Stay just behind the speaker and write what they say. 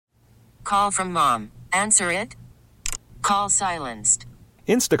Call from mom. Answer it. Call silenced.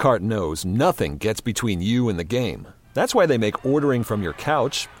 Instacart knows nothing gets between you and the game. That's why they make ordering from your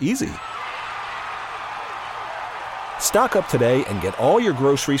couch easy. Stock up today and get all your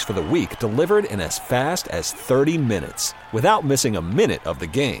groceries for the week delivered in as fast as 30 minutes without missing a minute of the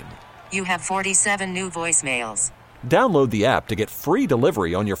game. You have 47 new voicemails. Download the app to get free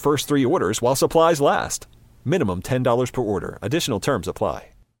delivery on your first 3 orders while supplies last. Minimum $10 per order. Additional terms apply.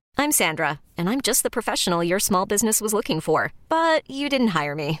 I'm Sandra, and I'm just the professional your small business was looking for. But you didn't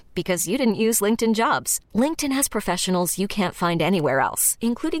hire me because you didn't use LinkedIn Jobs. LinkedIn has professionals you can't find anywhere else,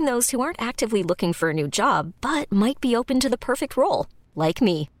 including those who aren't actively looking for a new job, but might be open to the perfect role, like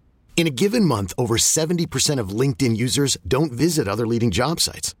me. In a given month, over 70% of LinkedIn users don't visit other leading job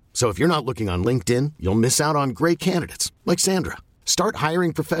sites. So if you're not looking on LinkedIn, you'll miss out on great candidates like Sandra. Start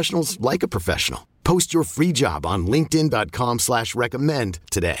hiring professionals like a professional. Post your free job on linkedin.com/recommend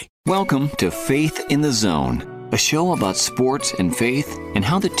today. Welcome to Faith in the Zone, a show about sports and faith and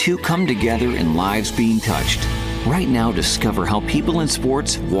how the two come together in lives being touched. Right now, discover how people in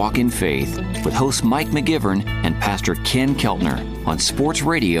sports walk in faith with host Mike McGivern and Pastor Ken Keltner on Sports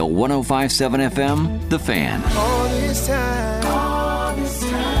Radio 105.7 FM, The Fan. All this time,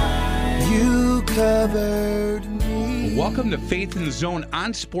 you covered me. Welcome to Faith in the Zone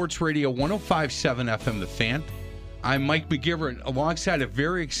on Sports Radio 105.7 FM, The Fan. I'm Mike McGivern alongside a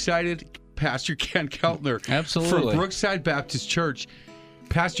very excited Pastor Ken Keltner. Absolutely. From Brookside Baptist Church.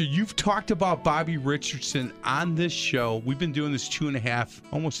 Pastor, you've talked about Bobby Richardson on this show. We've been doing this 2.5,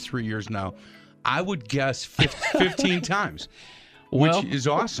 almost 3 years now. I would guess 15 times, which is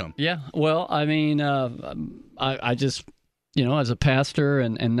awesome. Yeah. Well, I mean, I just, as a pastor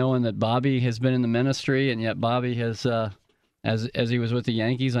and knowing that Bobby has been in the ministry, and yet Bobby has, as he was with the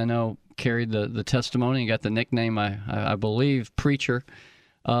Yankees, I know carried the testimony and got the nickname, I believe, Preacher,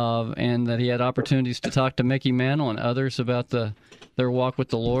 and that he had opportunities to talk to Mickey Mantle and others about their walk with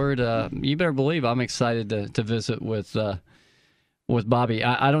the Lord. You better believe I'm excited to visit with Bobby.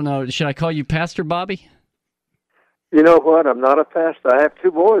 I don't know. Should I call you Pastor Bobby? You know what? I'm not a pastor. I have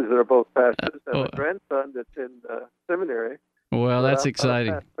 2 boys that are both pastors and a grandson that's in seminary. Well, that's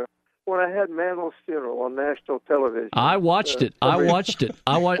exciting. When I had Mantle's funeral on national television, I watched it. I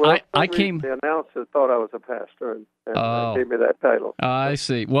came. The announcer thought I was a pastor and gave me that title. I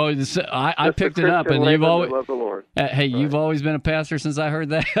see. Well, I picked it up, and you've always love the Lord. Hey, you've always been a pastor since I heard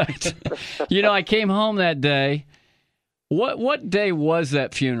that. I came home that day. What day was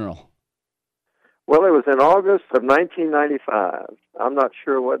that funeral? Well, it was in August of 1995. I'm not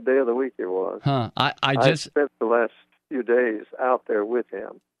sure what day of the week it was. Huh? I spent the last few days out there with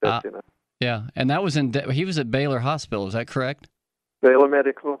him. Yeah, and that was he was at Baylor Hospital, is that correct? Baylor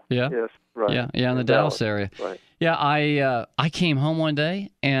Medical? Yeah. Yes, right. Yeah, in the Dallas area. Right. Yeah, I came home one day,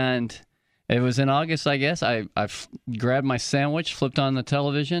 and it was in August, I guess. I grabbed my sandwich, flipped on the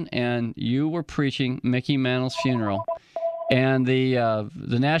television, and you were preaching Mickey Mantle's funeral. And the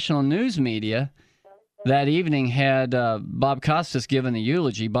national news media that evening had Bob Costas giving the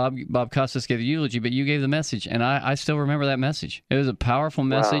eulogy. Bob Costas gave the eulogy, but you gave the message, and I still remember that message. It was a powerful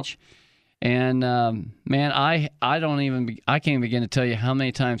message, and man, I can't even begin to tell you how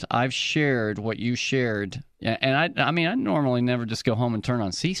many times I've shared what you shared. And I mean, I normally never just go home and turn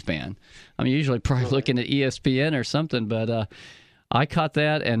on C-SPAN. I'm usually probably looking at ESPN or something, but I caught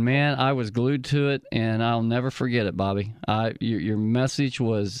that, and man, I was glued to it, and I'll never forget it, Bobby. Your message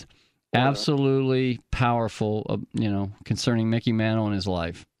was absolutely powerful, concerning Mickey Mantle and his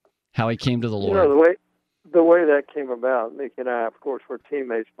life, how he came to the Lord. The way that came about, Mickey and I, of course, were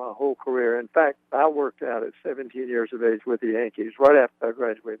teammates my whole career. In fact, I worked out at 17 years of age with the Yankees right after I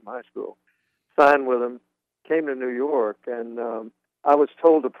graduated from high school. Signed with them, came to New York, and I was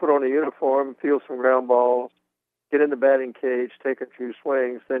told to put on a uniform, field some ground balls, get in the batting cage, take a few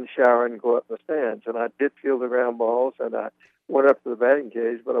swings, then shower and go up the stands. And I did field the ground balls, and I went up to the batting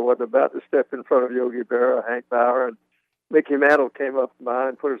cage, but I wasn't about to step in front of Yogi Berra, Hank Bauer, and Mickey Mantle came up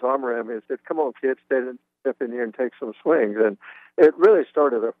behind, put his arm around me and said, "Come on, kid, step in here and take some swings." And it really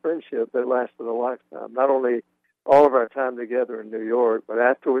started a friendship that lasted a lifetime. Not only all of our time together in New York, but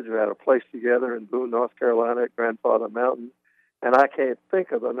afterwards we had a place together in Boone, North Carolina at Grandfather Mountain. And I can't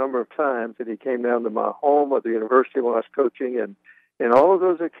think of the number of times that he came down to my home at the university when I was coaching. And in all of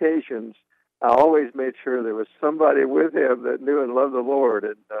those occasions, I always made sure there was somebody with him that knew and loved the Lord.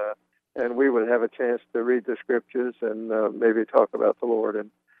 And we would have a chance to read the scriptures and maybe talk about the Lord.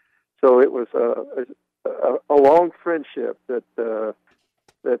 And so it was a long friendship that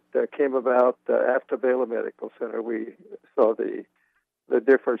came about after Baylor Medical Center. We saw the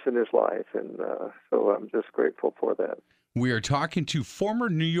difference in his life, and so I'm just grateful for that. We are talking to former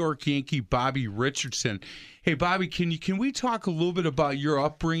New York Yankee Bobby Richardson. Hey, Bobby, can we talk a little bit about your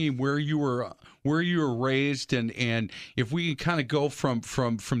upbringing, where you were raised, and if we can kind of go from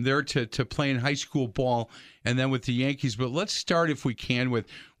there to playing high school ball and then with the Yankees. But let's start, if we can, with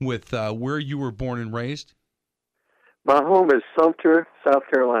where you were born and raised. My home is Sumter, South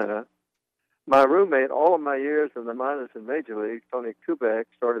Carolina. My roommate, all of my years in the minors and major league, Tony Kubek,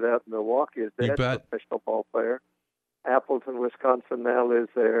 started out in Milwaukee. His dad's a professional ball player. Appleton, Wisconsin, now lives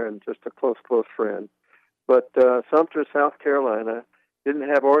there, and just a close friend. But Sumter, South Carolina, didn't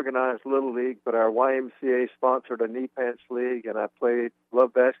have organized Little League, but our YMCA sponsored a knee pants league, and I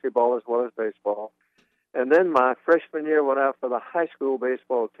loved basketball as well as baseball. And then my freshman year went out for the high school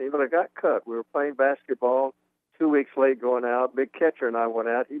baseball team, but I got cut. We were playing basketball, 2 weeks late going out. Big catcher and I went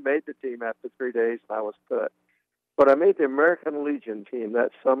out. He made the team after 3 days, and I was cut. But I made the American Legion team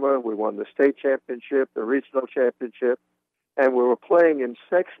that summer. We won the state championship, the regional championship, and we were playing in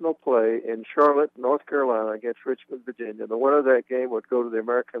sectional play in Charlotte, North Carolina against Richmond, Virginia. The winner of that game would go to the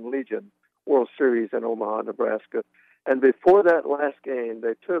American Legion World Series in Omaha, Nebraska. And before that last game,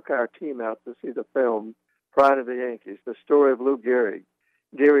 they took our team out to see the film Pride of the Yankees, the story of Lou Gehrig.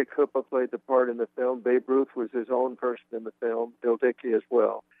 Gary Cooper played the part in the film. Babe Ruth was his own person in the film, Bill Dickey as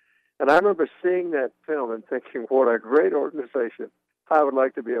well. And I remember seeing that film and thinking, what a great organization. I would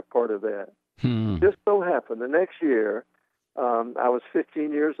like to be a part of that. Just so happened, the next year, I was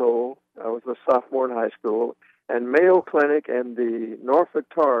 15 years old. I was a sophomore in high school. And Mayo Clinic and the Norfolk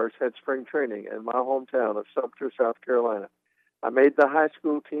Tars had spring training in my hometown of Sumter, South Carolina. I made the high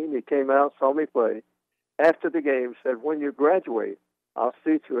school team. He came out, saw me play. After the game, said, when you graduate, I'll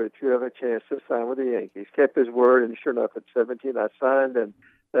see to it you have a chance to sign with the Yankees. Kept his word, and sure enough, at 17, I signed, and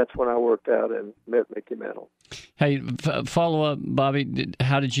that's when I worked out and met Mickey Mantle. Hey, follow up, Bobby.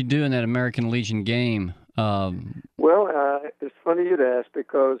 How did you do in that American Legion game? Well, it's funny you'd ask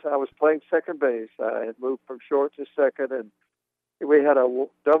because I was playing second base. I had moved from short to second, and we had a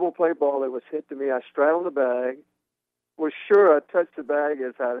double play ball that was hit to me. I straddled the bag. Was sure I touched the bag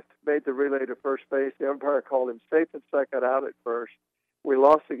as I made the relay to first base. The umpire called him safe and second, out at first. We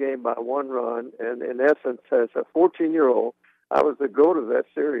lost the game by 1 run, and in essence, as a 14-year-old, I was the GOAT of that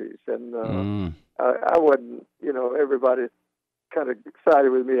series. And I wasn't, everybody kind of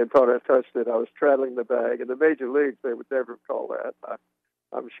excited with me and thought I touched it. I was straddling the bag. In the major leagues, they would never call that,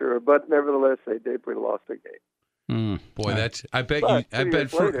 I'm sure. But nevertheless, they did. We lost the game. Boy, that's, I bet but you, I bet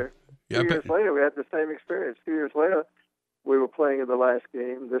for. Later, 2 years later, we had the same experience. 2 years later, we were playing in the last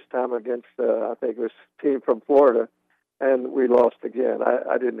game, this time against, I think it was a team from Florida. And we lost again.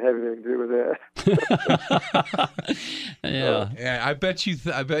 I didn't have anything to do with that. Yeah, I bet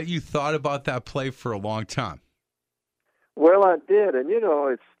you thought about that play for a long time. Well, I did, and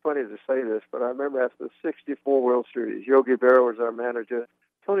it's funny to say this, but I remember after the '64 World Series, Yogi Berra was our manager.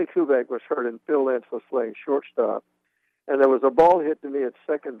 Tony Kubek was hurt, and Phil Lentz was playing shortstop, and there was a ball hit to me at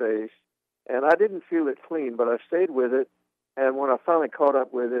second base, and I didn't feel it clean, but I stayed with it. And when I finally caught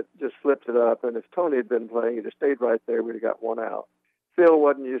up with it, just flipped it up. And if Tony had been playing, he'd have stayed right there. We'd have got 1 out. Phil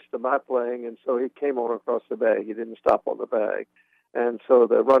wasn't used to my playing, and so he came on across the bag. He didn't stop on the bag. And so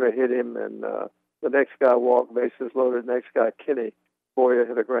the runner hit him, and the next guy walked, bases loaded. The next guy, Kenny Boyer,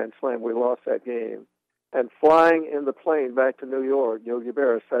 hit a grand slam. We lost that game. And flying in the plane back to New York, Yogi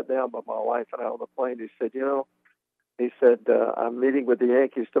Berra sat down by my wife and I on the plane. He said, I'm meeting with the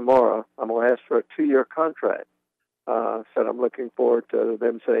Yankees tomorrow. I'm going to ask for a 2-year contract. Said, I'm looking forward to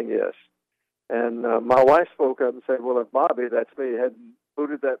them saying yes. And my wife spoke up and said, well, if Bobby, that's me, hadn't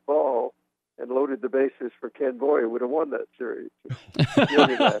booted that ball and loaded the bases for Ken Boyer, would have won that series.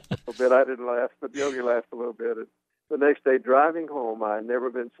 Yogi laughed a little bit. I didn't laugh, but Yogi laughed a little bit. And the next day, driving home, I had never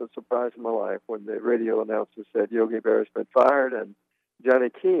been so surprised in my life when the radio announcer said Yogi Berra's been fired and Johnny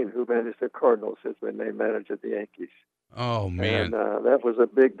Keane, who managed the Cardinals, has been named manager of the Yankees. Oh, man. And that was a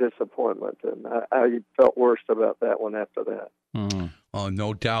big disappointment, and I felt worse about that one after that. Oh,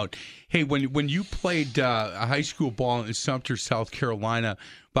 no doubt. Hey, when you played high school ball in Sumter, South Carolina,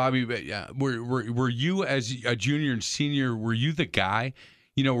 Bobby, were you as a junior and senior, were you the guy?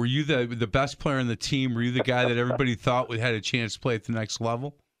 Were you the best player on the team? Were you the guy that everybody thought had a chance to play at the next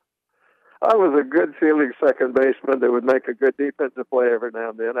level? I was a good fielding second baseman that would make a good defensive play every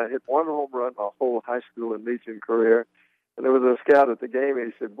now and then. I hit 1 home run my whole high school and Legion career. And there was a scout at the game, and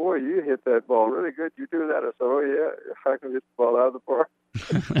he said, boy, you hit that ball really good. You do that? I said, oh, yeah, I can hit the ball out of the park.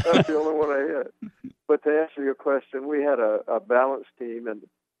 That's the only one I hit. But to answer your question, we had a balanced team, and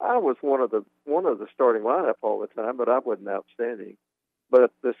I was one of the starting lineup all the time, but I wasn't outstanding.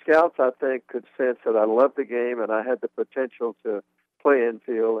 But the scouts, I think, could sense that I loved the game, and I had the potential to play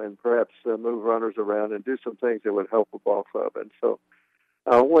infield and perhaps move runners around and do some things that would help a ball club. And so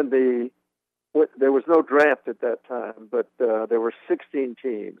there was no draft at that time, but there were 16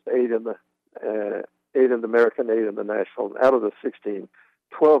 teams, 8 in the American, 8 in the National. And out of the 16,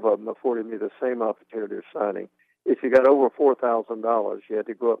 12 of them afforded me the same opportunity of signing. If you got over $4,000, you had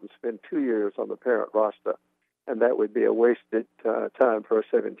to go up and spend 2 years on the parent roster, and that would be a wasted time for a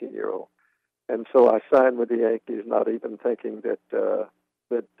 17-year-old. And so I signed with the Yankees, not even thinking that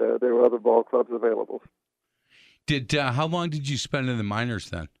there were other ball clubs available. How long did you spend in the minors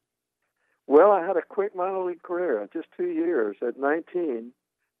then? Well, I had a quick minor league career, just 2 years. At 19,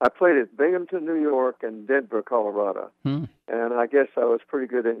 I played at Binghamton, New York, and Denver, Colorado. And I guess I was pretty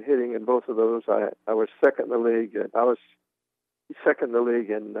good in hitting in both of those. I was second in the league. I was second in the league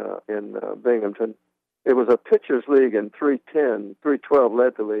in Binghamton. It was a pitcher's league in 310. 312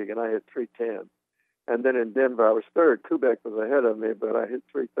 led the league, and I hit 310. And then in Denver, I was third. Kubek was ahead of me, but I hit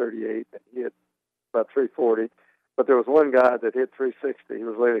 338, and he hit about 340. But there was one guy that hit 360. He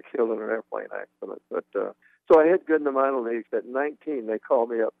was later killed in an airplane accident. But so I hit good in the minor leagues. At 19, they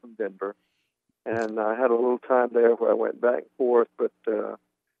called me up from Denver, and I had a little time there where I went back and forth. But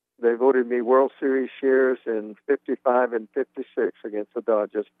they voted me World Series shares in 55 and 56 against the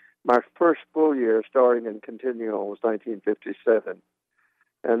Dodgers. My first full year starting and continuing on was 1957.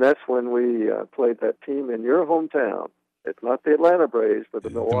 And that's when we played that team in your hometown. It's not the Atlanta Braves, but the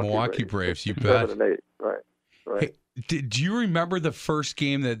Milwaukee Braves. You bet. 7 and 8, right. Hey, do you remember the first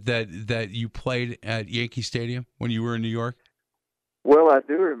game that you played at Yankee Stadium when you were in New York? Well, I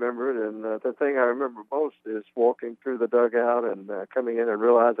do remember it, and the thing I remember most is walking through the dugout and coming in and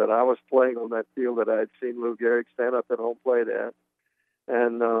realize that I was playing on that field that I had seen Lou Gehrig stand up at home plate at.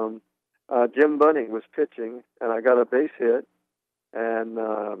 And Jim Bunning was pitching, and I got a base hit, and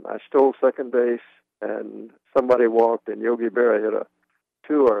I stole second base, and somebody walked, and Yogi Berra hit a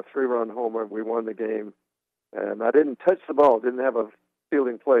 2 or 3 run homer, and we won the game. And I didn't touch the ball, didn't have a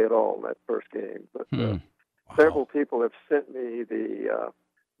fielding play at all in that first game. But several people have sent me the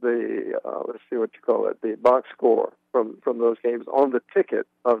let's see what you call it, the box score from those games on the ticket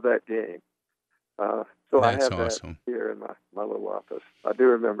of that game. So that's I have awesome. that here in my little office. I do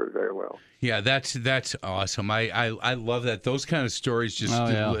remember it very well. Yeah, that's awesome. I love that. Those kind of stories just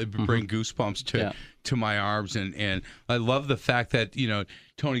bring goosebumps to my arms, and I love the fact that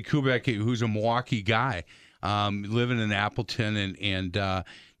Tony Kubek, who's a Milwaukee guy, living in Appleton, and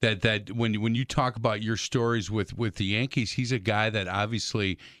that when you talk about your stories with the Yankees, he's a guy that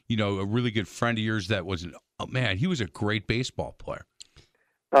obviously a really good friend of yours that was he was a great baseball player.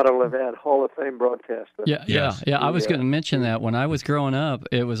 Not only that, Hall of Fame broadcaster. Yeah. I was going to mention that when I was growing up,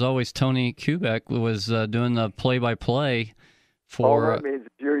 it was always Tony Kubek was doing the play-by-play for. All that means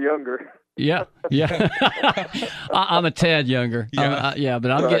you're younger. Yeah. I'm a tad younger. Yeah,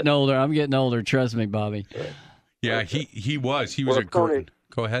 but I'm getting older. I'm getting older. Trust me, Bobby. Yeah, he was. He was a great.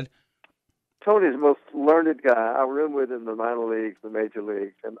 Go ahead. Tony's the most learned guy I run with in the minor leagues, the major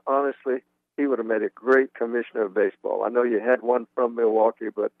leagues, and honestly, he would have made a great commissioner of baseball. I know you had one from Milwaukee,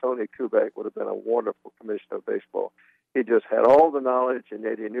 but Tony Kubek would have been a wonderful commissioner of baseball. He just had all the knowledge, and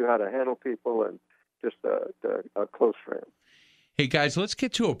yet he knew how to handle people, and just a close friend. Hey, guys, let's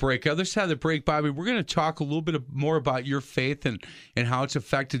get to a break. Other side of the break, Bobby, we're going to talk a little bit more about your faith and how it's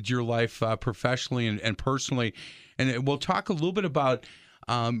affected your life professionally and personally. And we'll talk a little bit about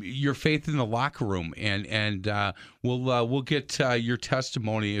your faith in the locker room, and we'll get your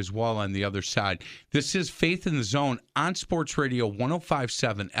testimony as well on the other side. This is Faith in the Zone on Sports Radio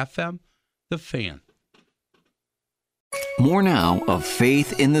 105.7 FM, The Fan. More now of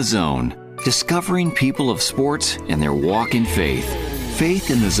Faith in the Zone, discovering people of sports and their walk in faith.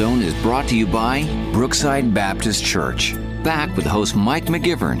 Faith in the Zone is brought to you by Brookside Baptist Church. Back with host Mike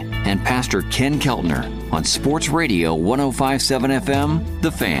McGivern and Pastor Ken Keltner on Sports Radio 105.7 FM,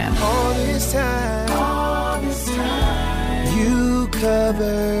 The Fan. All this time, you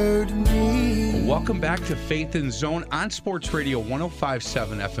covered me. Welcome back to Faith in the Zone on Sports Radio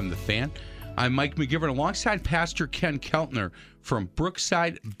 105.7 FM, The Fan. I'm Mike McGivern alongside Pastor Ken Keltner from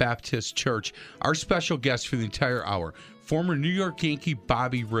Brookside Baptist Church. Our special guest for the entire hour, former New York Yankee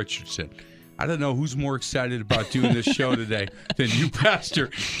Bobby Richardson. I don't know who's more excited about doing this show today than you, Pastor.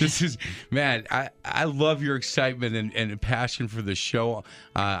 This is, man, I love your excitement and passion for the show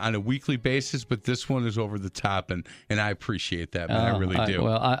on a weekly basis, but this one is over the top, and I appreciate that, man. I really do.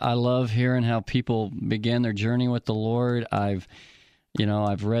 I love hearing how people begin their journey with the Lord. I've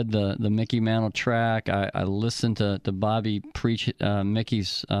read the Mickey Mantle track. I listened to Bobby preach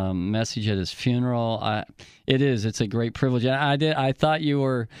Mickey's message at his funeral. It's a great privilege. I thought you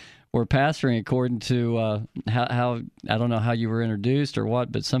were were pastoring according to how I don't know how you were introduced or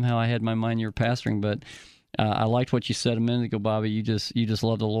what, but somehow I had in my mind you were pastoring. But I liked what you said a minute ago, Bobby. You just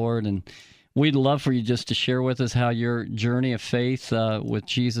love the Lord, and we'd love for you just to share with us how your journey of faith with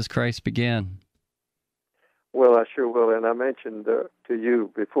Jesus Christ began. Well, I sure will. And I mentioned to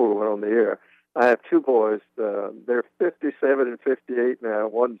you before we went on the air, I have two boys. They're 57 and 58 now.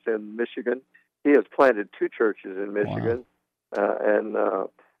 One's in Michigan. He has planted two churches in Michigan. Wow. And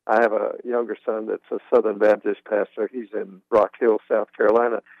I have a younger son that's a Southern Baptist pastor. He's in Rock Hill, South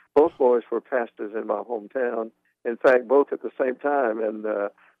Carolina. Both boys were pastors in my hometown. In fact, both at the same time. And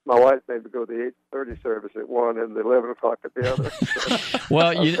my wife made me go to the 8:30 service at one and the 11 o'clock at the other. So well,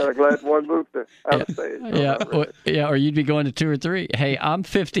 I'm kind of glad one moved out of state. Yeah, or you'd be going to 2 or 3. Hey, I'm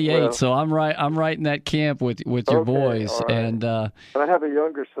 58, so I'm right in that camp with your boys. Right. And I have a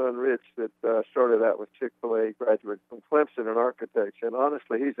younger son, Rich, that started out with Chick-fil-A, graduate from Clemson in architecture. And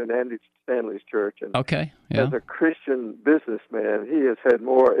honestly, he's in Andy Stanley's church. And as a Christian businessman, he has had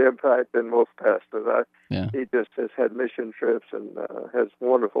more impact than most pastors. He just has had mission trips and has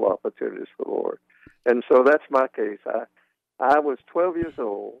wonderful opportunities for the Lord. And so that's my case. I was 12 years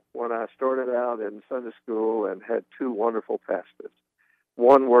old when I started out in Sunday school and had two wonderful pastors.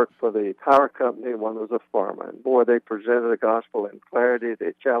 One worked for the power company, one was a farmer. And boy, they presented the gospel in clarity.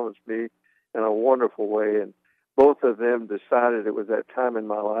 They challenged me in a wonderful way. And both of them decided it was that time in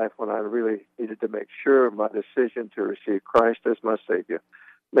my life when I really needed to make sure of my decision to receive Christ as my Savior.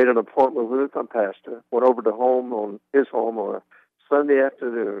 Made an appointment with my pastor, went over to his home on a Sunday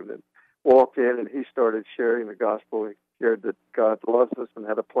afternoon and walked in, and he started sharing the gospel. He shared that God loves us and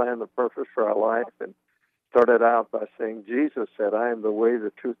had a plan and purpose for our life, and started out by saying, Jesus said, I am the way,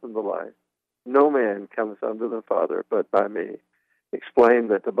 the truth, and the life. No man comes unto the Father but by me.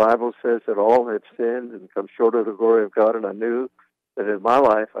 Explained that the Bible says that all have sinned and come short of the glory of God, and I knew that in my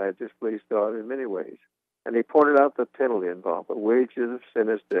life I had displeased God in many ways. And he pointed out the penalty involved. The wages of sin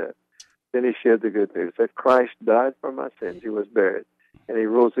is death. Then he shared the good news that Christ died for my sins. He was buried, and he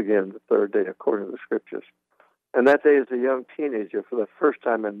rose again the third day according to the Scriptures. And that day, as a young teenager, for the first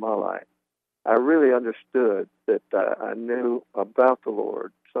time in my life, I really understood that I knew about the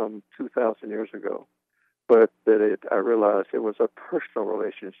Lord some 2,000 years ago, but that I realized it was a personal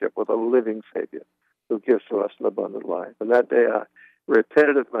relationship with a living Savior who gives to us an abundant life. And that day, I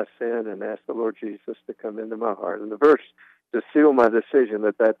repented of my sin and asked the Lord Jesus to come into my heart. And the verse to seal my decision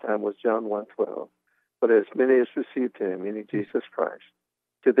at that time was John 1:12. But as many as received him, meaning Jesus Christ,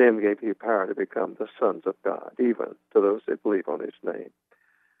 to them gave he power to become the sons of God, even to those that believe on his name.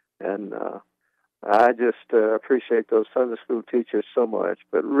 And I just appreciate those Sunday school teachers so much.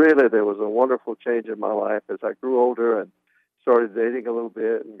 But really, there was a wonderful change in my life as I grew older and started dating a little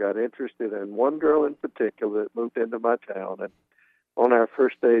bit and got interested in one girl in particular that moved into my town. And on our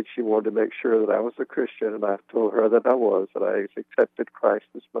first date, she wanted to make sure that I was a Christian, and I told her that I was, that I accepted Christ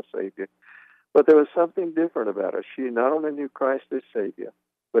as my Savior. But there was something different about her. She not only knew Christ as Savior,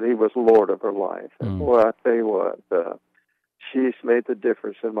 but he was Lord of her life. And boy, I tell you what, she's made the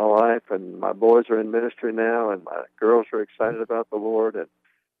difference in my life, and my boys are in ministry now, and my girls are excited about the Lord, and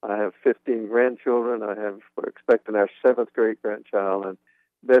I have 15 grandchildren. We're expecting our 7th great-grandchild, and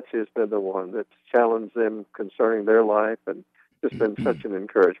Betsy has been the one that's challenged them concerning their life, and just been such an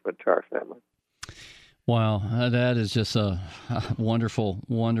encouragement to our family. Wow, that is just a wonderful,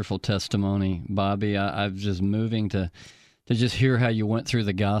 wonderful testimony, Bobby. I'm just moving to just hear how you went through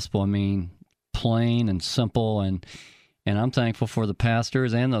the gospel. I mean, plain and simple, and I'm thankful for the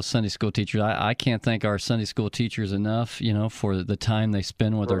pastors and those Sunday school teachers. I can't thank our Sunday school teachers enough, for the time they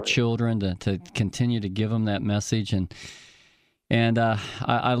spend with our children to continue to give them that message. And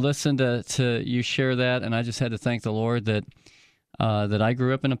I listened to you share that, and I just had to thank the Lord that I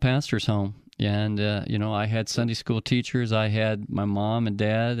grew up in a pastor's home. And, I had Sunday school teachers. I had my mom and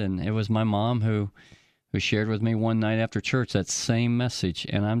dad, and it was my mom who shared with me one night after church that same message.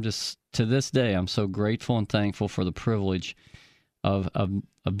 And I'm just, to this day, I'm so grateful and thankful for the privilege of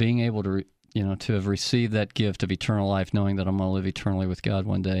being able to, to have received that gift of eternal life, knowing that I'm going to live eternally with God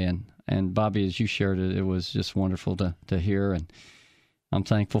one day. And Bobby, as you shared it, it was just wonderful to hear, and I'm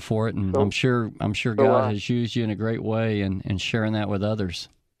thankful for it. And I'm sure God has used you in a great way in sharing that with others.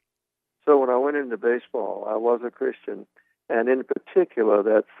 So when I went into baseball, I was a Christian, and in particular,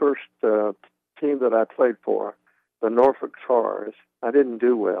 that first team that I played for, the Norfolk Stars, I didn't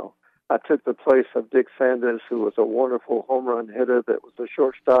do well. I took the place of Dick Sanders, who was a wonderful home run hitter that was a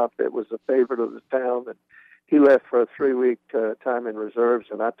shortstop that was a favorite of the town, and he left for a 3-week time in reserves,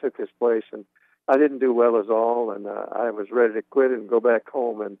 and I took his place, and I didn't do well at all, and I was ready to quit and go back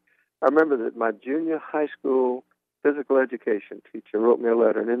home. And I remember that my junior high school physical education teacher, wrote me a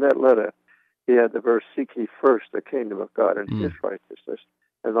letter, and in that letter, he had the verse, "Seek ye first the kingdom of God and His righteousness,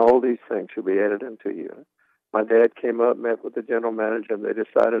 and all these things shall be added unto you." My dad came up, met with the general manager, and they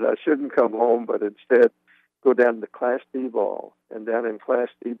decided I shouldn't come home, but instead go down to Class D ball. And down in Class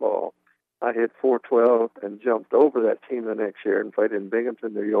D ball, I hit .412 and jumped over that team the next year and played in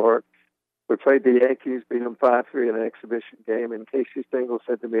Binghamton, New York. We played the Yankees, beat them 5-3 in an exhibition game, and Casey Stengel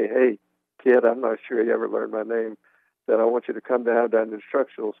said to me, "Hey, kid, I'm not sure you ever learned my name, that I want you to come down to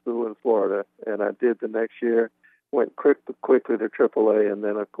instructional school in Florida." And I did the next year, went quickly to AAA, and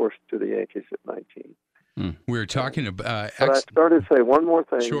then, of course, to the Yankees at 19. We were talking about... But I started to say one more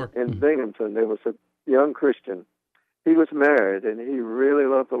thing. Sure. In Binghamton, there was a young Christian. He was married, and he really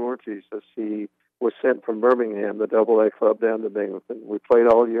loved the Lord Jesus. He was sent from Birmingham, the AA club, down to Binghamton. We played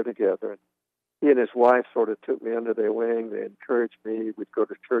all year together. He and his wife sort of took me under their wing. They encouraged me. We'd go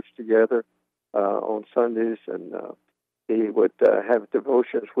to church together on Sundays, and he would have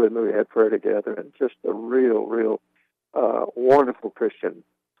devotions with me. We had prayer together, and just a real wonderful Christian.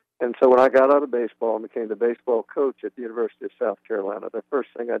 And so when I got out of baseball and became the baseball coach at the University of South Carolina, the first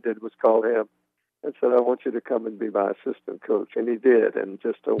thing I did was call him and said, "I want you to come and be my assistant coach." And he did, and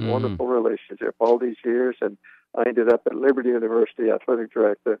just a wonderful relationship all these years. And I ended up at Liberty University, athletic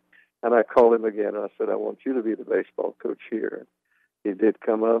director, and I called him again, and I said, "I want you to be the baseball coach here." He did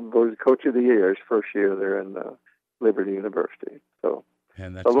come up and was coach of the year his first year there in Liberty University. So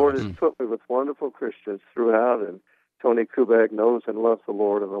the Lord has put me with wonderful Christians throughout, and Tony Kubek knows and loves the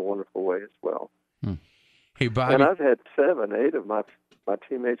Lord in a wonderful way as well. Hey, Bobby. And I've had 7, 8 of my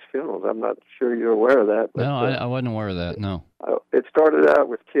teammates' funerals. I'm not sure you're aware of that. But, no, I wasn't aware of that, no. It started out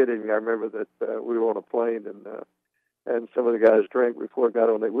with kidding. I remember that we were on a plane, and some of the guys drank before it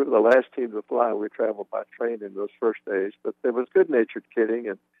got on. We were the last team to fly. We traveled by train in those first days. But there was good-natured kidding,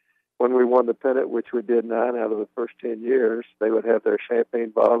 and when we won the pennant, which we did 9 out of the first 10 years, they would have their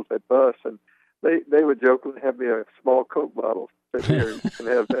champagne bottles at bus, and they would jokingly have me a small Coke bottle. Here, you can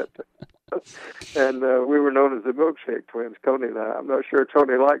have that. And we were known as the Milkshake Twins, Tony and I. I'm not sure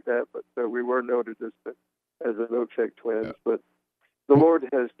Tony liked that, but we were noted as the Milkshake Twins. But the Lord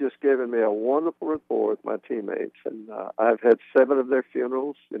has just given me a wonderful rapport with my teammates, and I've had 7 of their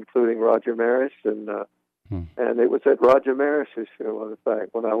funerals, including Roger Maris, and it was at Roger Maris's funeral, in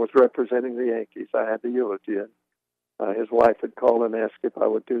fact, when I was representing the Yankees. I had the eulogy, and his wife had called and asked if I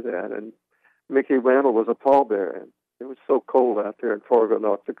would do that, and Mickey Mantle was a pallbearer, and it was so cold out there in Fargo,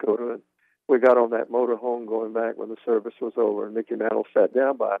 North Dakota, and we got on that motor home going back when the service was over, and Mickey Mantle sat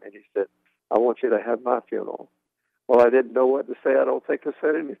down by me, and he said, "I want you to have my funeral." Well, I didn't know what to say. I don't think I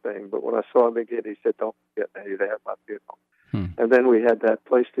said anything, but when I saw him again, he said, "Don't forget now, you to have my funeral." And then we had that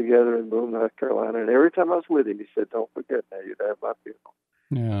place together in Boone, North Carolina, and every time I was with him, he said, "Don't forget now, you to have my funeral."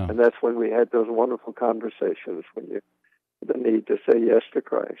 Yeah. And that's when we had those wonderful conversations, the need to say yes to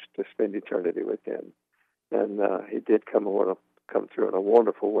Christ, to spend eternity with Him. And he did come through in a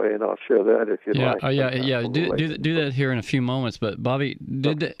wonderful way, and I'll share that if you'd like. Do that here in a few moments. But Bobby,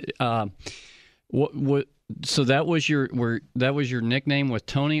 so that was your nickname with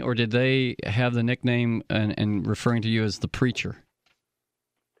Tony, or did they have the nickname and referring to you as the preacher?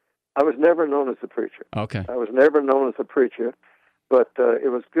 I was never known as the preacher. Okay. I was never known as the preacher, but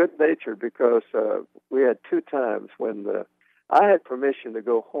it was good-natured because we had 2 times when I had permission to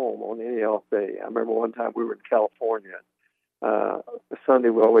go home on any off day. I remember one time we were in California. Sunday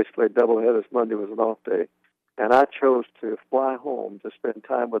we always played doubleheaders. Monday was an off day. And I chose to fly home to spend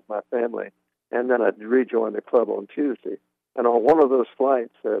time with my family, and then I'd rejoin the club on Tuesday. And on one of those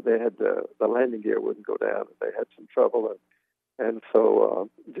flights, they had the landing gear wouldn't go down. They had some trouble. And so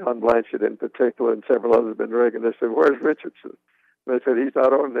John Blanchard in particular and several others have been ringing. They said, "Where's Richardson?" And they said, "He's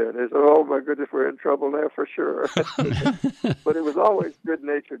not on there." And they said, "Oh, my goodness, we're in trouble now for sure." But it was always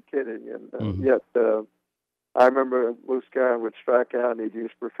good-natured kidding. And yet I remember Moose Guerin would strike out and he'd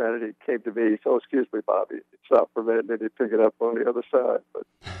use profanity. He came to me, he said, "Oh, excuse me, Bobby." He'd stop for a minute and then he'd pick it up on the other side. But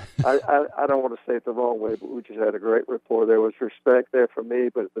I don't want to say it the wrong way, but we just had a great rapport. There was respect there for me,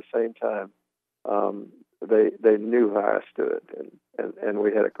 but at the same time, they knew how I stood, and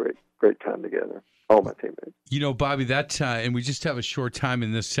we had a great time together. All my teammates. You know, Bobby, and we just have a short time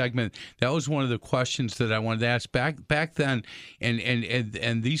in this segment. That was one of the questions that I wanted to ask back then.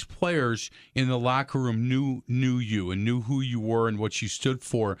 And these players in the locker room knew you and knew who you were and what you stood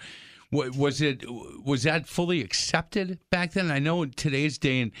for. Was that fully accepted back then? I know in today's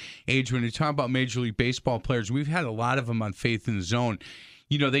day and age, when you talk about Major League Baseball players, we've had a lot of them on Faith in the Zone.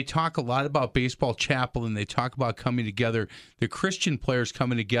 You know, they talk a lot about baseball chapel, and they talk about coming together, the Christian players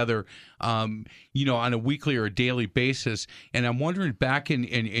coming together, on a weekly or a daily basis. And I'm wondering, back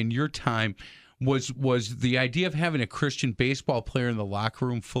in your time, Was the idea of having a Christian baseball player in the locker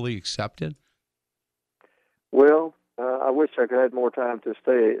room fully accepted? Well, I wish I could have more time to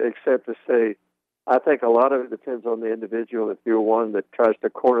stay, except to say, I think a lot of it depends on the individual. If you're one that tries to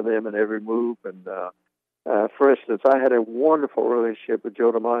corner them in every move, and for instance, I had a wonderful relationship with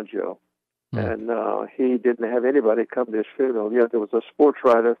Joe DiMaggio, and he didn't have anybody come to his funeral. Yet there was a sports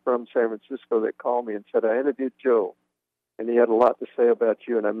writer from San Francisco that called me and said, I interviewed Joe, and he had a lot to say about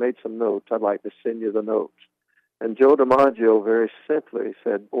you, and I made some notes. I'd like to send you the notes. And Joe DiMaggio very simply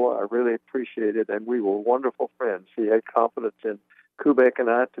said, boy, I really appreciate it, and we were wonderful friends. He had confidence in Kubek and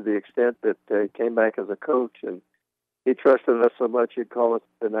I to the extent that he came back as a coach, and he trusted us so much he'd call us,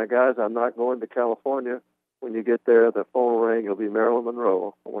 and now, guys, I'm not going to California. When you get there, the phone will ring. It'll be Marilyn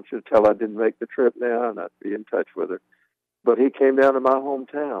Monroe. I want you to tell her I didn't make the trip now, and I'd be in touch with her. But he came down to my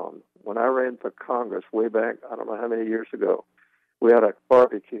hometown. When I ran for Congress way back, I don't know how many years ago, we had a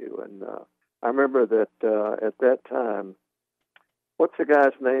barbecue, and I remember that at that time, what's the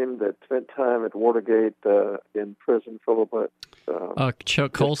guy's name that spent time at Watergate in prison for a little bit?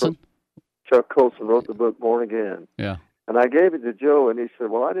 Chuck Colson? Chuck Colson wrote the book Born Again. Yeah. And I gave it to Joe, and he said,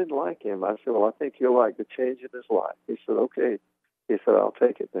 well, I didn't like him. I said, well, I think you'll like the change in his life. He said, okay. He said, I'll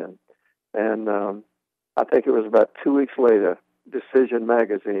take it then. And I think it was about 2 weeks later, Decision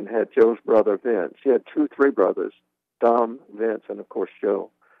Magazine had Joe's brother, Vince. He had three brothers, Dom, Vince, and, of course, Joe.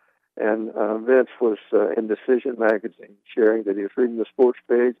 And Vince was in Decision Magazine, sharing that he was reading the sports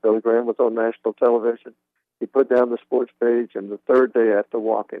page. Billy Graham was on national television. He put down the sports page, and the third day after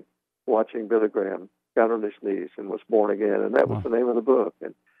watching Billy Graham, got on his knees and was born again. And that was the name of the book.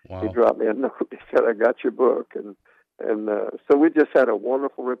 And he dropped me a note. He said, I got your book. And so we just had a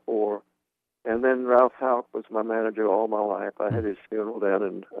wonderful rapport. And then Ralph Houck was my manager all my life. I had his funeral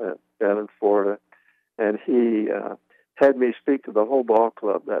down in Florida. And he had me speak to the whole ball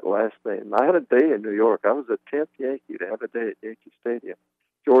club that last day. And I had a day in New York. I was the 10th Yankee to have a day at Yankee Stadium.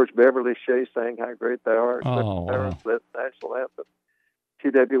 George Beverly Shea sang How Great Thou Art. That national anthem.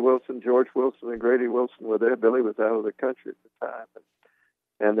 T.W. Wilson, George Wilson, and Grady Wilson were there. Billy was out of the country at the time.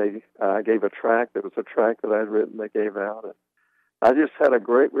 And they gave a track. There was a track that I had written they gave out. And I just had a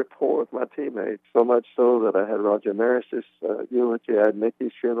great rapport with my teammates, so much so that I had Roger Maris's eulogy. I had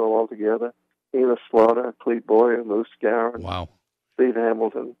Mickey's funeral all together. Enos Slaughter, Clete Boyer, Moose Gowan, Steve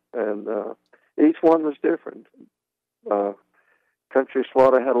Hamilton, and each one was different. Country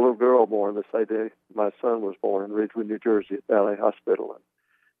Slaughter had a little girl born the same day my son was born in Ridgewood, New Jersey at Valley Hospital.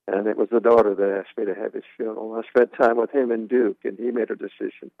 And it was the daughter that asked me to have his funeral. I spent time with him in Duke, and he made a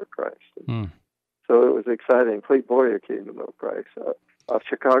decision for Christ. So it was exciting. Clete Boyer came to know Christ.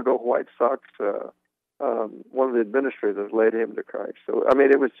 Chicago White Sox, one of the administrators led him to Christ. So, I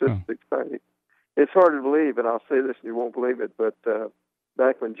mean, it was just exciting. It's hard to believe, and I'll say this and you won't believe it, but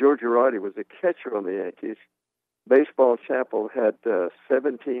back when George Girardi was a catcher on the Yankees, Baseball Chapel had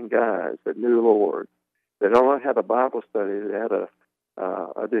 17 guys that knew the Lord. They not only had a Bible study, they had a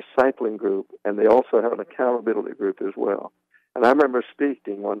discipling group, and they also had an accountability group as well. And I remember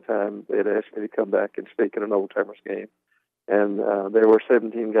speaking one time. They had asked me to come back and speak at an Old Timers game. And there were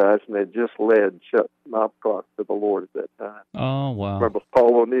 17 guys, and they just led Chuck Knobcock to the Lord at that time. Oh, wow. I remember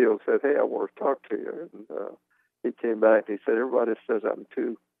Paul O'Neill said, hey, I want to talk to you. And he came back, and he said, everybody says I'm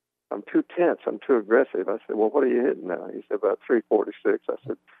too tense, I'm too aggressive. I said, well, what are you hitting now? He said, about 346. I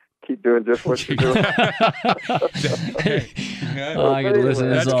said, keep doing just what you're doing. I could listen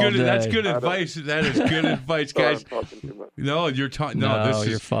to this all day. That's good advice. That is good advice, guys. No, you're talking. No,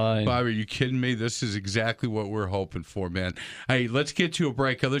 you're fine. Bobby, are you kidding me? This is exactly what we're hoping for, man. Hey, let's get to a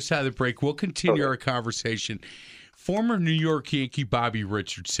break. Other side of the break, we'll continue our conversation. Former New York Yankee Bobby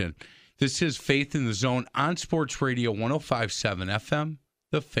Richardson. This is Faith in the Zone on Sports Radio 105.7 FM,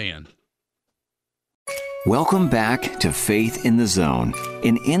 The Fan. Welcome back to Faith in the Zone,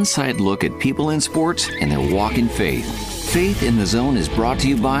 an inside look at people in sports and their walk in faith. Faith in the Zone is brought to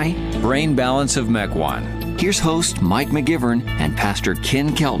you by Brain Balance of Mequon. Here's host Mike McGivern and Pastor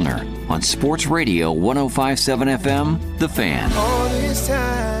Ken Keltner on Sports Radio 105.7 FM, The Fan. All this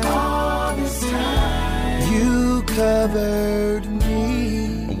time, you covered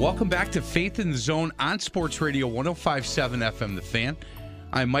me. Welcome back to Faith in the Zone on Sports Radio 105.7 FM, The Fan.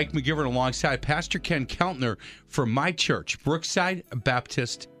 I'm Mike McGivern alongside Pastor Ken Keltner from my church, Brookside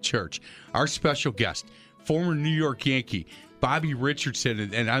Baptist Church. Our special guest, former New York Yankee, Bobby Richardson.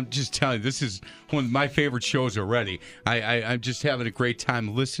 And I'm just telling you, this is one of my favorite shows already. I'm just having a great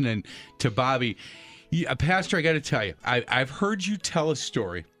time listening to Bobby. Pastor, I got to tell you, I've heard you tell a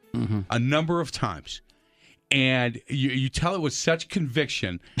story a number of times. and you tell it with such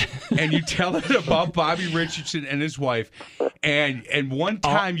conviction, and you tell it about Bobby Richardson and his wife. And one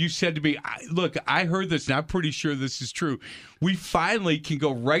time you said to me, look, I heard this, and I'm pretty sure this is true. We finally can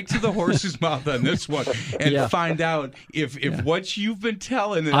go right to the horse's mouth on this one and find out if what you've been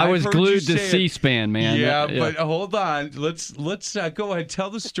telling. And I was glued to to C-SPAN, man. Yeah, but hold on. Let's go ahead, tell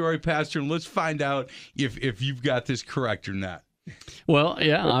the story, Pastor, and let's find out if you've got this correct or not. Well,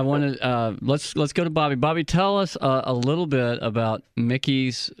 yeah, I want to let's go to Bobby. Bobby, tell us a little bit about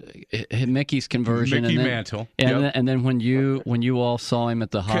Mickey's conversion, Mickey Mantle, and then when you all saw him at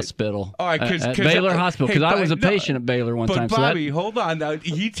the hospital, at cause Baylor Hospital, because I was a patient at Baylor one time. But Bobby, hold on. Now,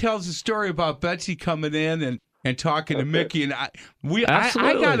 he tells a story about Betsy coming in and talking to Mickey, and I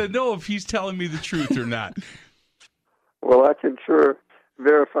got to know if he's telling me the truth or not. Well, I can sure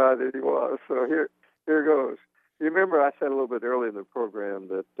verify that he was. So here goes. You remember I said a little bit early in the program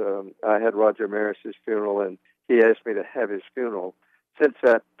that I had Roger Maris's funeral, and he asked me to have his funeral. Since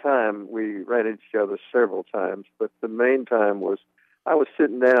that time, we ran into each other several times, but the main time was I was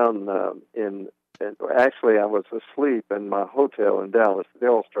sitting down and actually I was asleep in my hotel in Dallas for the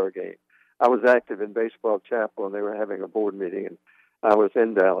All-Star game. I was active in Baseball Chapel, and they were having a board meeting, and I was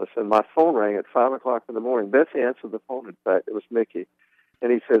in Dallas, and my phone rang at 5 o'clock in the morning. Betsy answered the phone, in fact. It was Mickey.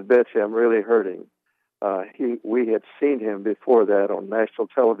 And he said, Betsy, I'm really hurting. We had seen him before that on national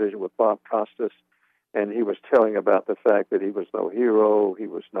television with Bob Costas, and he was telling about the fact that he was no hero. He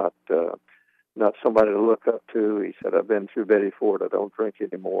was not somebody to look up to. He said, I've been through Betty Ford. I don't drink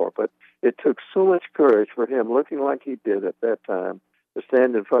anymore. But it took so much courage for him, looking like he did at that time, to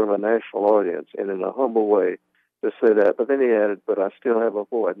stand in front of a national audience and in a humble way to say that. But then he added, but I still have a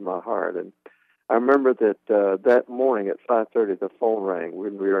void in my heart. And I remember that that morning at 5:30, the phone rang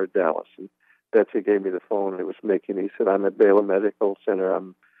when we were at Dallas, and Betsy gave me the phone, and it was Mickey, and he said, I'm at Baylor Medical Center.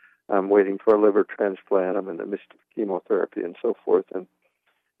 I'm waiting for a liver transplant. I'm in the midst of chemotherapy and so forth. And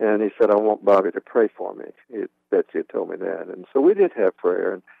he said, I want Bobby to pray for me. Betsy had told me that. And so we did have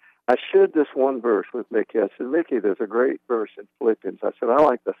prayer. And I shared this one verse with Mickey. I said, Mickey, there's a great verse in Philippians. I said, I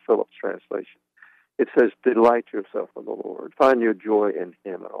like the Phillips translation. It says, delight yourself in the Lord. Find your joy in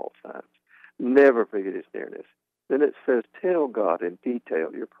him at all times. Never forget his nearness. Then it says, tell God in detail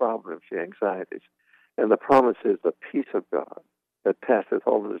your problems, your anxieties. And the promise is the peace of God that passeth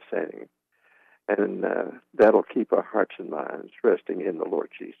all understanding. And that'll keep our hearts and minds resting in the Lord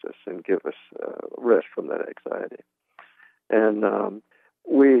Jesus and give us rest from that anxiety. And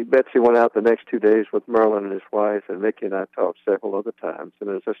Betsy went out the next 2 days with Merlin and his wife, and Mickey and I talked several other times. And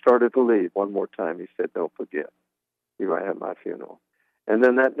as I started to leave one more time, he said, don't forget, you're going to have my funeral. And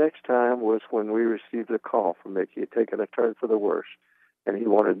then that next time was when we received a call from Mickey. He had taken a turn for the worse, and he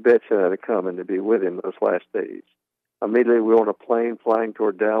wanted Betsy and I to come and to be with him those last days. Immediately, we were on a plane flying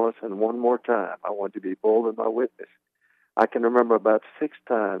toward Dallas, and one more time, I wanted to be bold in my witness. I can remember about 6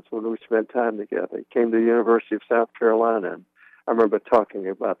 times when we spent time together. He came to the University of South Carolina, and I remember talking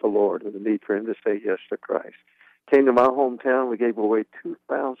about the Lord and the need for him to say yes to Christ. Came to my hometown. We gave away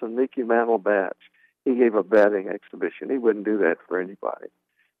 2,000 Mickey Mantle bats. He gave a batting exhibition. He wouldn't do that for anybody.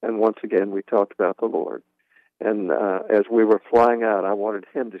 And once again, we talked about the Lord. And as we were flying out, I wanted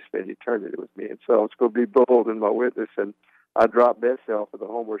him to spend eternity with me. And so I was going to be bold in my witness. And I dropped Betsy off at the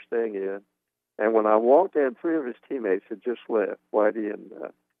home we're staying in. And when I walked in, 3 of his teammates had just left, Whitey and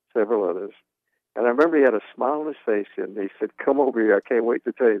several others. And I remember he had a smile on his face, and he said, come over here. I can't wait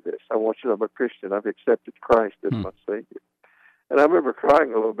to tell you this. I want you to know I'm a Christian. I've accepted Christ as my Savior. And I remember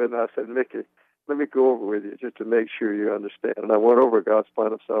crying a little bit, and I said, Mickey, let me go over with you just to make sure you understand. And I went over God's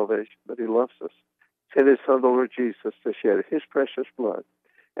plan of salvation, but he loves us. Sent his son, the Lord Jesus, to shed his precious blood,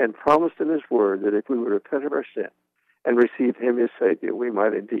 and promised in his word that if we would repent of our sin and receive him as Savior, we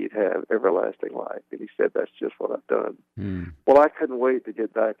might indeed have everlasting life. And he said, that's just what I've done. Well, I couldn't wait to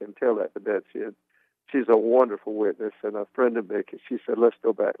get back and tell that to Betsy. And she's a wonderful witness and a friend of Mickey. She said, let's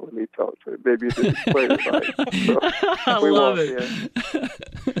go back. Let me talk to her. Maybe you didn't explain it right. So I love it.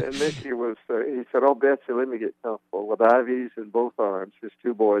 And Mickey he said, oh, Betsy, let me get comfortable. With IVs in both arms, his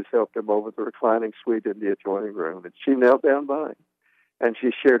 2 boys helped him over the reclining suite in the adjoining room. And she knelt down by him. And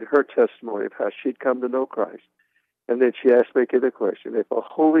she shared her testimony of how she'd come to know Christ. And then she asked Mickey the question, if a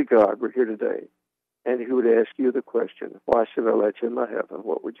holy God were here today, and he would ask you the question, why should I let you into heaven,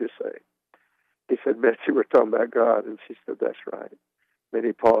 what would you say? He said, Betsy, we're talking about God. And she said, that's right. Then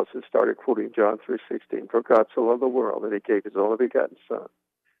he paused and started quoting John 3:16. For God so loved the world that he gave his only begotten Son,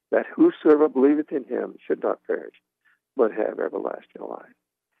 that whosoever believeth in him should not perish, but have everlasting life.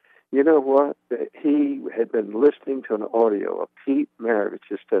 You know what? He had been listening to an audio of Pete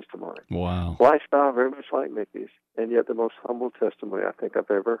Maravich's testimony. Wow. Lifestyle very much like Mickey's, and yet the most humble testimony I think I've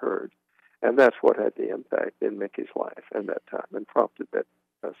ever heard. And that's what had the impact in Mickey's life in that time and prompted that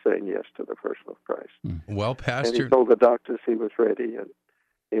saying yes to the person of Christ. Well, And Pastor, he told the doctors he was ready, and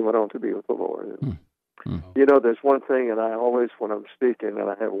he went on to be with the Lord. You know, there's one thing, and I always, when I'm speaking, and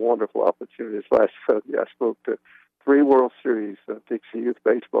I have wonderful opportunities. Last Sunday, I spoke to 3 World Series of Dixie Youth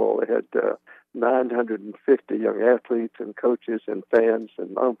Baseball. They had 950 young athletes and coaches and fans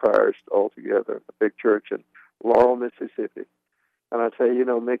and umpires all together in a big church in Laurel, Mississippi. And I say, you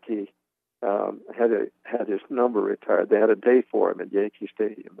know, Mickey had his number retired. They had a day for him at Yankee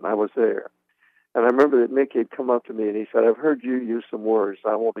Stadium, and I was there. And I remember that Mickey had come up to me, and he said, I've heard you use some words.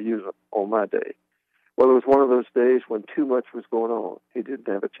 I want to use them on my day. Well, it was one of those days when too much was going on. He didn't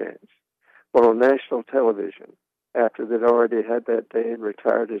have a chance. But on national television, after they'd already had that day and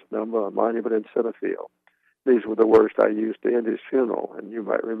retired his number on Monument in Center Field, these were the words I used to end his funeral, and you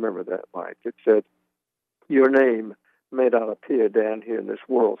might remember that, Mike. It said, your name may not appear down here in this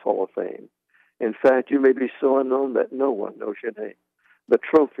World's Hall of Fame. In fact, you may be so unknown that no one knows your name. The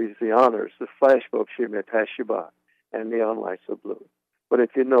trophies, the honors, the flashbulbs here may pass you by, and neon lights are blue. But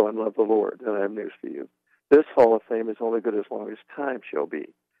if you know and love the Lord, then I have news for you. This Hall of Fame is only good as long as time shall be.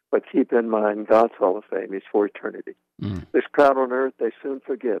 But keep in mind, God's Hall of Fame is for eternity. This crowd on earth, they soon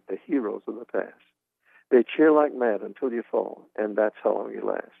forget the heroes of the past. They cheer like mad until you fall, and that's how long you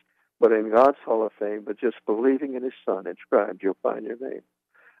last. But in God's Hall of Fame, but just believing in His Son inscribed, you'll find your name.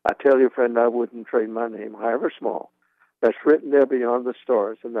 I tell you, friend, I wouldn't trade my name, however small, that's written there beyond the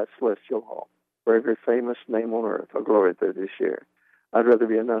stars in that celestial hall, for every famous name on earth, a glory there this year. I'd rather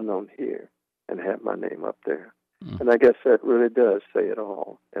be an unknown here and have my name up there. And I guess that really does say it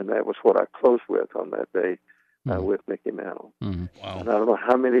all. And that was what I closed with on that day with Mickey Mantle. Wow. And I don't know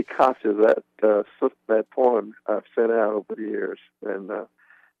how many copies of that poem I've sent out over the years. And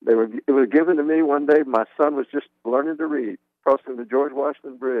it was given to me one day. My son was just learning to read, crossing the George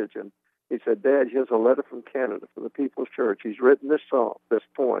Washington Bridge. And he said, Dad, here's a letter from Canada, from the People's Church. He's written this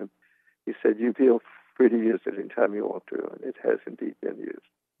poem. He said, you feel free to use it anytime you want to. And it has indeed been used.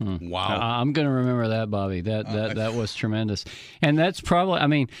 Wow. I'm going to remember that, Bobby. That was tremendous. And that's probably, I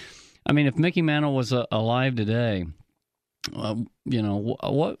mean, if Mickey Mantle was alive today, you know,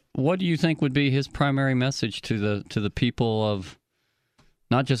 what do you think would be his primary message to the people of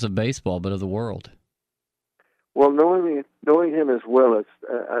not just of baseball, but of the world? Well, knowing him as well as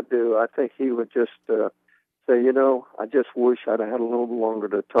I do, I think he would just say, you know, I just wish I'd had a little longer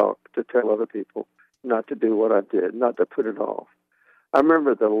to talk, to tell other people not to do what I did, not to put it off. I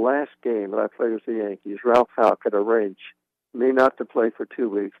remember the last game that I played with the Yankees, Ralph Houck had arranged me not to play for 2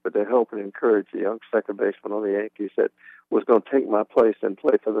 weeks, but to help and encourage a young second baseman on the Yankees that was going to take my place and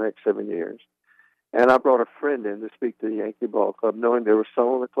play for the next 7 years. And I brought a friend in to speak to the Yankee Ball Club, knowing there was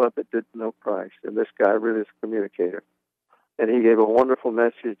someone in the club that didn't know Christ, and this guy really is a communicator. And he gave a wonderful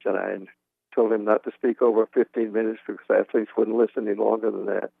message, and I told him not to speak over 15 minutes because athletes wouldn't listen any longer than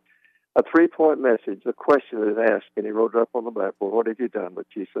that. A 3-point message, a question is asked, and he wrote it up on the blackboard, what have you done with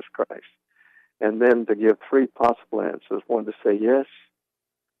Jesus Christ? And then to give 3 possible answers, one to say yes,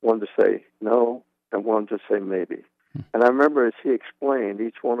 one to say no, and one to say maybe. And I remember as he explained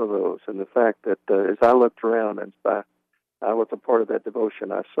each one of those, and the fact that as I looked around and I was a part of that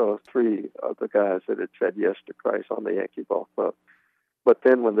devotion, I saw 3 of the guys that had said yes to Christ on the Yankee Ball Club. But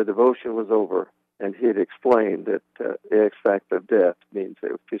then when the devotion was over, and he had explained that the X factor of death means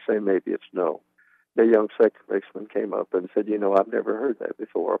that if you say maybe, it's no. The young second baseman came up and said, you know, I've never heard that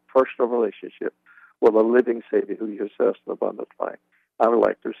before. A personal relationship with a living Savior who gives us an abundant life. I would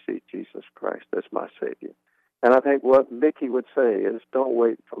like to receive Jesus Christ as my Savior. And I think what Mickey would say is don't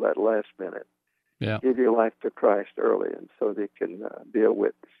wait until that last minute. Yeah. Give your life to Christ early and so that you can be a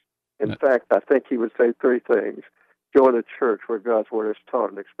witness. In fact, I think he would say 3 things. Join a church where God's Word is taught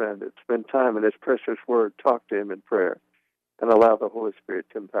and expanded. Spend time in His precious Word. Talk to Him in prayer. And allow the Holy Spirit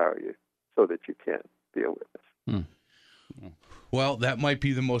to empower you so that you can be a witness. Well, that might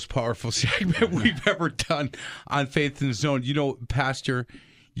be the most powerful segment we've ever done on Faith in the Zone. You know, Pastor,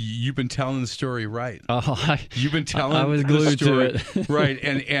 you've been telling the story right. You've been telling I was glued the story to it. right.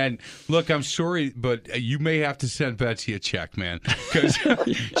 And look, I'm sorry, but you may have to send Betsy a check, man, because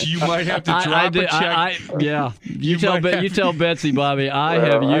you might have to drop a check. You tell Betsy, Bobby. I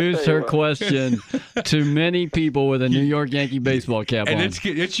have used her question to many people with a New York Yankee baseball cap on. And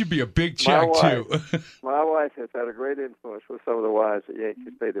it should be a big check too. My wife has had a great influence with some of the wives at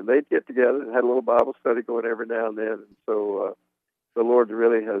Yankee Stadium. They'd get together and had a little Bible study going every now and then, and so. The Lord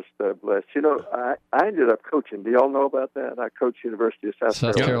really has blessed. You know, I ended up coaching. Do y'all know about that? I coached University of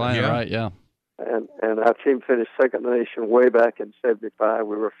South Carolina. Right, yeah. And our team finished second in the nation way back in '75.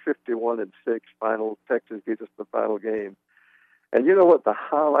 We were 51-6. Texas beat us in the final game. And you know what the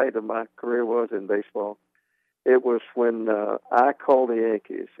highlight of my career was in baseball? It was when I called the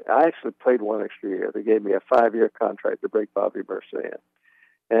Yankees. I actually played one extra year. They gave me a 5-year contract to bring Bobby Mercer in.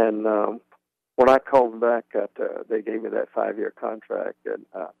 And when I called them back, they gave me that 5-year contract and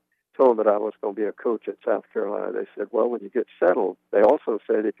told them that I was going to be a coach at South Carolina. They said, well, when you get settled, they also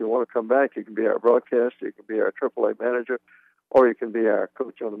said, if you want to come back, you can be our broadcaster, you can be our AAA manager, or you can be our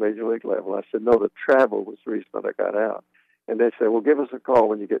coach on the major league level. I said, no, the travel was the reason that I got out. And they said, well, give us a call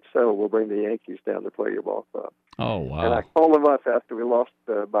when you get settled. We'll bring the Yankees down to play your ball club. Oh, wow. And I called them up after we lost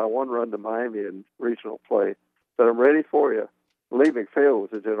by 1 run to Miami in regional play. Said, I'm ready for you. Lee McPhail was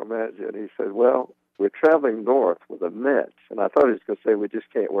the general manager, and he said, well, we're traveling north with the Mets. And I thought he was going to say, we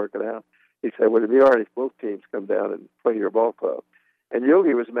just can't work it out. He said, well, it'd be all right if both teams come down and play your ball club. And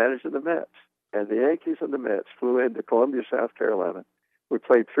Yogi was managing the Mets. And the Yankees and the Mets flew into Columbia, South Carolina. We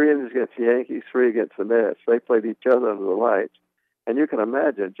played 3 innings against the Yankees, 3 against the Mets. They played each other under the lights. And you can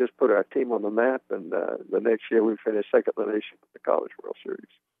imagine, just put our team on the map, and the next year we finished second in the nation in the College World Series.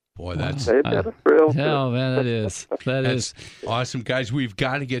 Boy, that's a thrill. Oh, man, that is. That's awesome. Guys, we've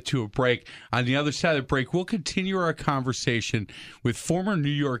got to get to a break. On the other side of the break, we'll continue our conversation with former New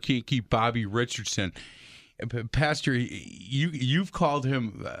York Yankee Bobby Richardson. Pastor, you've called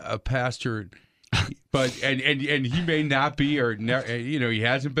him a pastor, but and he may not be, or he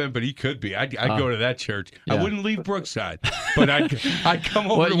hasn't been, but he could be. I'd go to that church. Yeah. I wouldn't leave Brookside, but I'd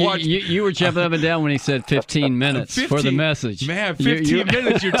come over to watch. You were jumping up and down when he said 15 minutes for the message. Man, 15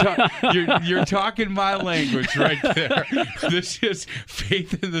 minutes. You're talking my language right there. This is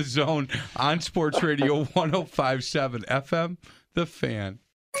Faith in the Zone on Sports Radio 105.7 FM, The Fan.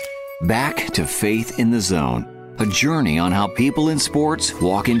 Back to Faith in the Zone, a journey on how people in sports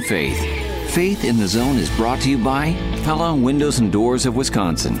walk in faith. Faith in the Zone is brought to you by Pella Windows and Doors of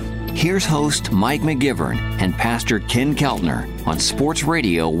Wisconsin. Here's host Mike McGivern and Pastor Ken Keltner on Sports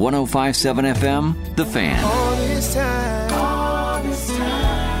Radio 105.7 FM, The Fan. All this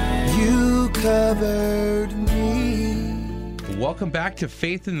time, you covered me. Welcome back to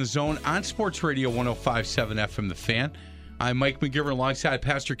Faith in the Zone on Sports Radio 105.7 FM, The Fan. I'm Mike McGivern alongside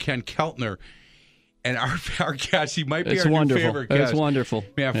Pastor Ken Keltner. And our guest, he might be our new favorite guest. It's wonderful.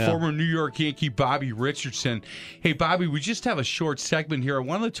 Man, yeah. Former New York Yankee Bobby Richardson. Hey, Bobby, we just have a short segment here. I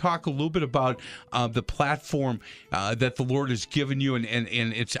want to talk a little bit about the platform that the Lord has given you, and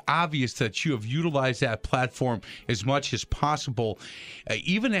it's obvious that you have utilized that platform as much as possible.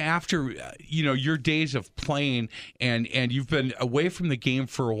 Even after your days of playing and you've been away from the game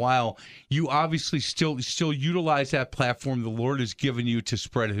for a while, you obviously still utilize that platform the Lord has given you to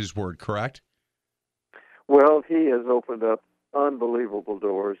spread His word, correct? Well, He has opened up unbelievable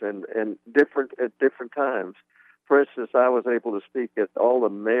doors and at different times. For instance, I was able to speak at all the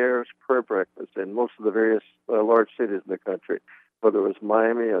mayor's prayer breakfasts in most of the various large cities in the country, whether it was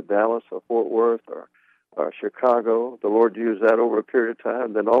Miami or Dallas or Fort Worth or Chicago. The Lord used that over a period of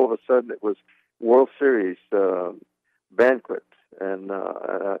time. Then all of a sudden it was World Series banquets, and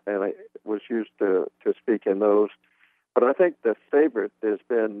I was used to speak in those. But I think the favorite has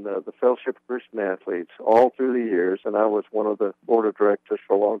been the Fellowship of Christian Athletes all through the years, and I was one of the board of directors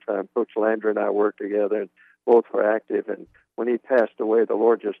for a long time. Coach Landry and I worked together, and both were active. And when he passed away, the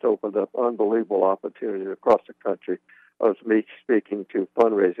Lord just opened up unbelievable opportunities across the country of me speaking to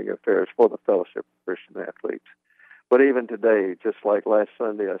fundraising affairs for the Fellowship of Christian Athletes. But even today, just like last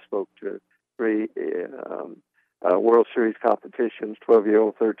Sunday, I spoke to 3 World Series competitions,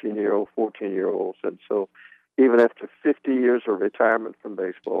 12-year-old, 13-year-old, 14-year-olds, and so even after 50 years of retirement from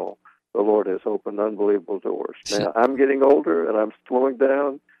baseball, the Lord has opened unbelievable doors. Now, I'm getting older, and I'm slowing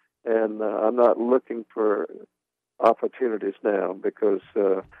down, and I'm not looking for opportunities now because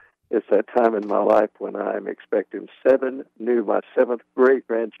it's that time in my life when I'm expecting my 7th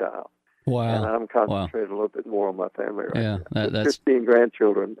great-grandchild. Wow. And I'm concentrating a little bit more on my family right now. That's 15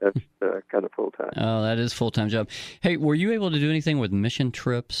 grandchildren, that's kind of full-time. Oh, that is full-time job. Hey, were you able to do anything with mission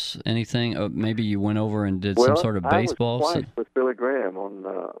trips, anything? Maybe you went over and did some sort of baseball? I was twice with Billy Graham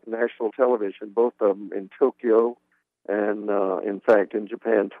on national television, both of them in Tokyo and, in fact, in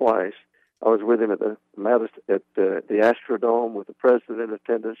Japan twice. I was with him at the Astrodome with the president in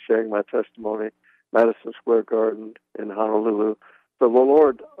attendance, sharing my testimony, Madison Square Garden in Honolulu. So the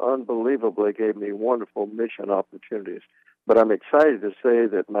Lord unbelievably gave me wonderful mission opportunities. But I'm excited to say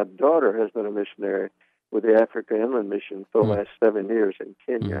that my daughter has been a missionary with the Africa Inland Mission for the last 7 years in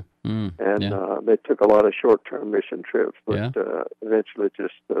Kenya. They took a lot of short-term mission trips, but eventually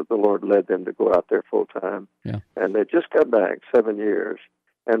just the Lord led them to go out there full-time. Yeah. And they just got back 7 years.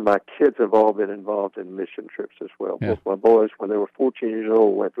 And my kids have all been involved in mission trips as well. Yeah. Both my boys, when they were 14 years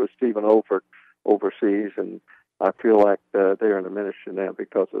old, went with Stephen Olford overseas, and I feel like they're in the ministry now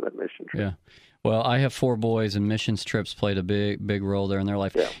because of that mission trip. Yeah. Well, I have 4 boys, and missions trips played a big role there in their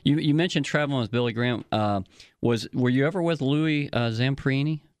life. Yeah. You mentioned traveling with Billy Graham. Were you ever with Louis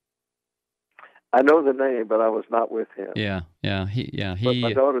Zamperini? I know the name, but I was not with him. Yeah. But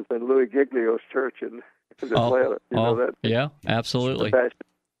my daughter's in Louis Giglio's church in Atlanta. You know that? Yeah, absolutely.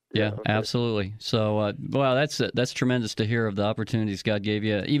 Yeah, absolutely. So, wow, that's tremendous to hear of the opportunities God gave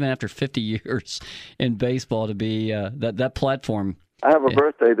you, even after 50 years in baseball, to be that platform. I have a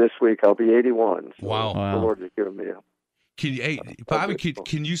birthday this week. I'll be 81. So Wow. The Lord has given me Bobby,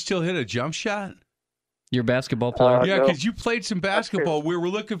 can you still hit a jump shot? Your basketball player? Yeah, because you played some basketball. We were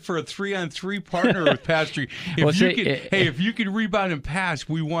looking for a 3-on-3 partner with Pastor. If you can rebound and pass,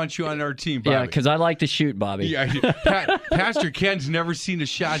 we want you on our team, Bobby. Yeah, because I like to shoot, Bobby. Yeah, Pastor Ken's never seen a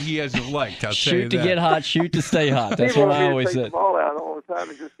shot he hasn't liked. I'll tell you that. Shoot to get hot, shoot to stay hot. That's what I always said. Take the ball out all the time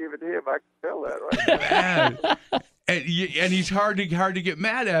and just give it to him. I can tell that, right? And he's hard to get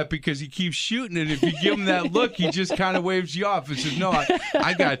mad at because he keeps shooting, and if you give him that look, he just kind of waves you off and says, "No,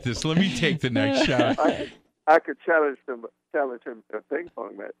 I got this. Let me take the next shot." I could challenge him to a ping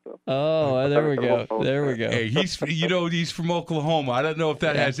pong match. So. Oh, there we go. There we go. Hey, he's from Oklahoma. I don't know if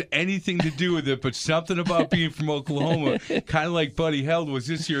that has anything to do with it, but something about being from Oklahoma, kind of like Buddy Held was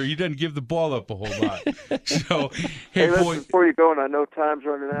this year. He doesn't give the ball up a whole lot. So, hey boy, before you go, and I know time's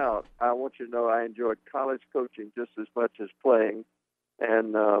running out, I want you to know I enjoyed college coaching just as much as playing.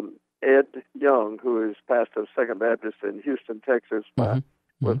 And Ed Young, who is pastor of Second Baptist in Houston, Texas,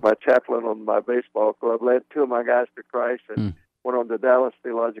 was my chaplain on my baseball club, led 2 of my guys to Christ, and went on to Dallas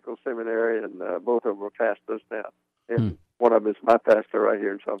Theological Seminary, and both of them are pastors now. And one of them is my pastor right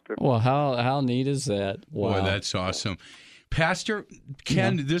here in Sumter. Well, how neat is that? Wow. Boy, that's awesome. Pastor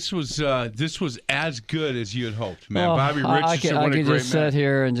Ken, this was as good as you had hoped, man. Bobby Richardson, I what a could great just sit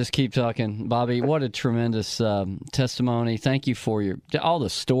here and just keep talking. Bobby, what a tremendous testimony. Thank you for all the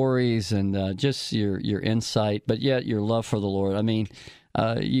stories and just your insight, but yet your love for the Lord. I mean,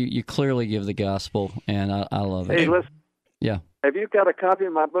 you clearly give the gospel, and I love it. Hey, listen. Yeah. Have you got a copy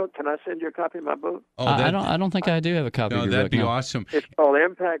of my book? Can I send you a copy of my book? Oh, I don't think I do have a copy of your book. That'd be awesome. It's called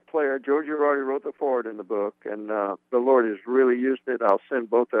Impact Player. George Girardi wrote the foreword in the book, and the Lord has really used it. I'll send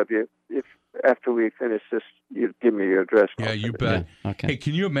both of you. If after we finish this, you give me your address. Yeah, you bet. Yeah. Okay. Hey,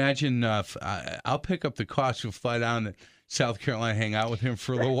 can you imagine? I'll pick up the cost to fly down to South Carolina, hang out with him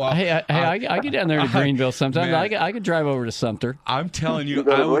for a little while. I get down there to Greenville sometimes. I could drive over to Sumter. I'm telling you,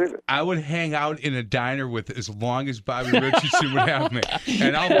 I would hang out in a diner with as long as Bobby Richardson would have me,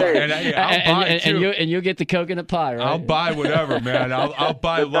 and I'll buy too. And you'll get the coconut pie, right? I'll buy whatever, man. I'll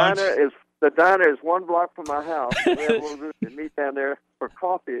buy lunch. The diner is 1 block from my house. We have a little group that meet down there for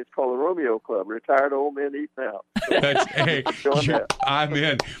coffee. It's called the Romeo Club. Retired old men eating out. So I'm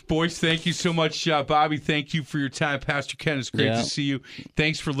in. Boys, thank you so much. Bobby, thank you for your time. Pastor Ken, it's great to see you.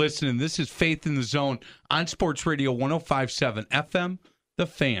 Thanks for listening. This is Faith in the Zone on Sports Radio 105.7 FM, The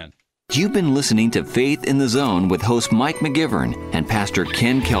Fan. You've been listening to Faith in the Zone with host Mike McGivern and Pastor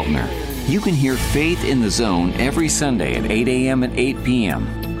Ken Keltner. You can hear Faith in the Zone every Sunday at 8 a.m. and 8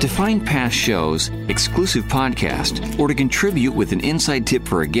 p.m. To find past shows, exclusive podcasts, or to contribute with an inside tip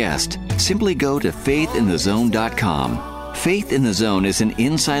for a guest, simply go to faithinthezone.com. Faith in the Zone is an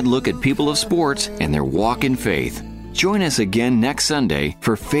inside look at people of sports and their walk in faith. Join us again next Sunday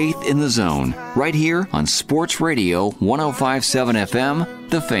for Faith in the Zone, right here on Sports Radio 105.7 FM,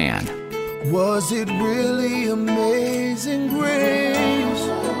 The Fan. Was it really amazing grace?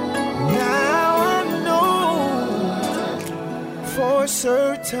 Now I know for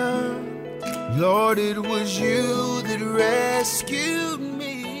certain, Lord, it was you that rescued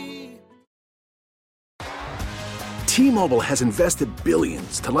me. T-Mobile has invested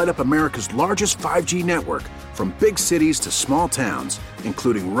billions to light up America's largest 5G network, from big cities to small towns,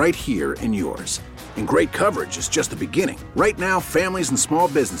 including right here in yours. And great coverage is just the beginning. Right now, families and small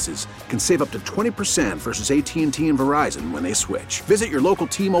businesses can save up to 20% versus AT&T and Verizon when they switch. Visit your local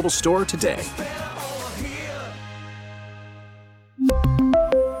T-Mobile store today.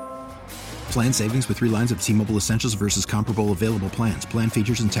 Plan savings with 3 lines of T-Mobile Essentials versus comparable available plans. Plan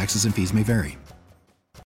features and taxes and fees may vary.